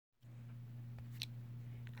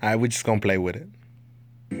Alright, we just gonna play with it.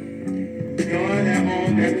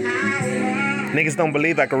 Niggas don't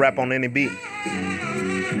believe I can rap on any beat.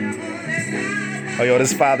 Oh, yo,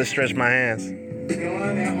 this father stretched my hands.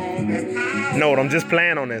 No, I'm just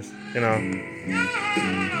playing on this, you know.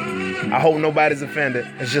 I hope nobody's offended.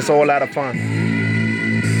 It's just a whole lot of fun.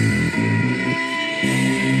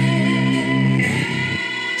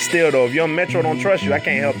 Still, though, if your Metro don't trust you, I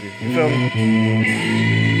can't help you. You feel me?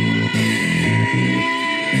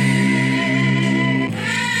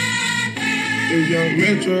 If young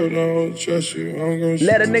Metro don't trust you, I'm gonna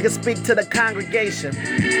let a nigga speak to the congregation.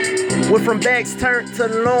 We're from bags turned to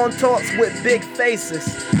lawn talks with big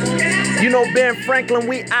faces. You know Ben Franklin,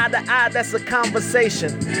 we eye to eye, that's a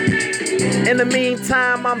conversation. In the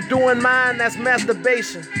meantime, I'm doing mine, that's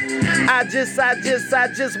masturbation. I just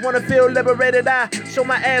wanna feel liberated. I show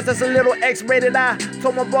my ass, that's a little X-rated. I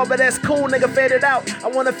told my barber that's cool, nigga, faded out. I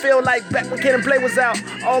wanna feel like back when Kid and Play was out.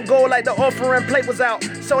 All gold like the offering plate was out.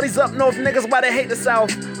 Shorties up north, niggas, why they hate the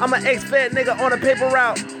South? I'm an ex-fed nigga on a paper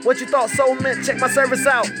route. What you thought so meant? Check my service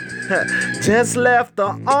out. Just left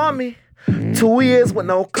the army. 2 years with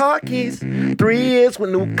no car keys. 3 years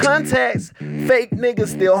with new contacts. Fake niggas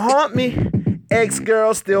still haunt me.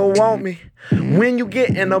 Ex-girls still want me. When you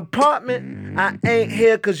get an apartment, I ain't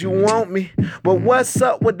here cause you want me. But what's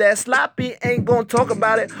up with that sloppy? Ain't gonna talk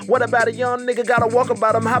about it. What about a young nigga gotta walk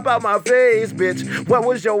about him? Hop out my face, bitch. What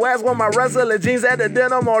was your ass when my wrestler jeans at the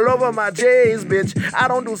denim all over my J's, bitch? I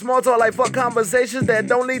don't do small talk like fuck conversations that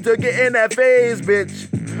don't need to get in that phase, bitch.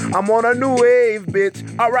 I'm on a new wave, bitch.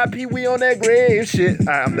 R.I.P. we on that grave shit.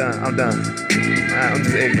 Alright, I'm done. Alright, I'm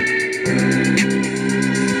just ignorant.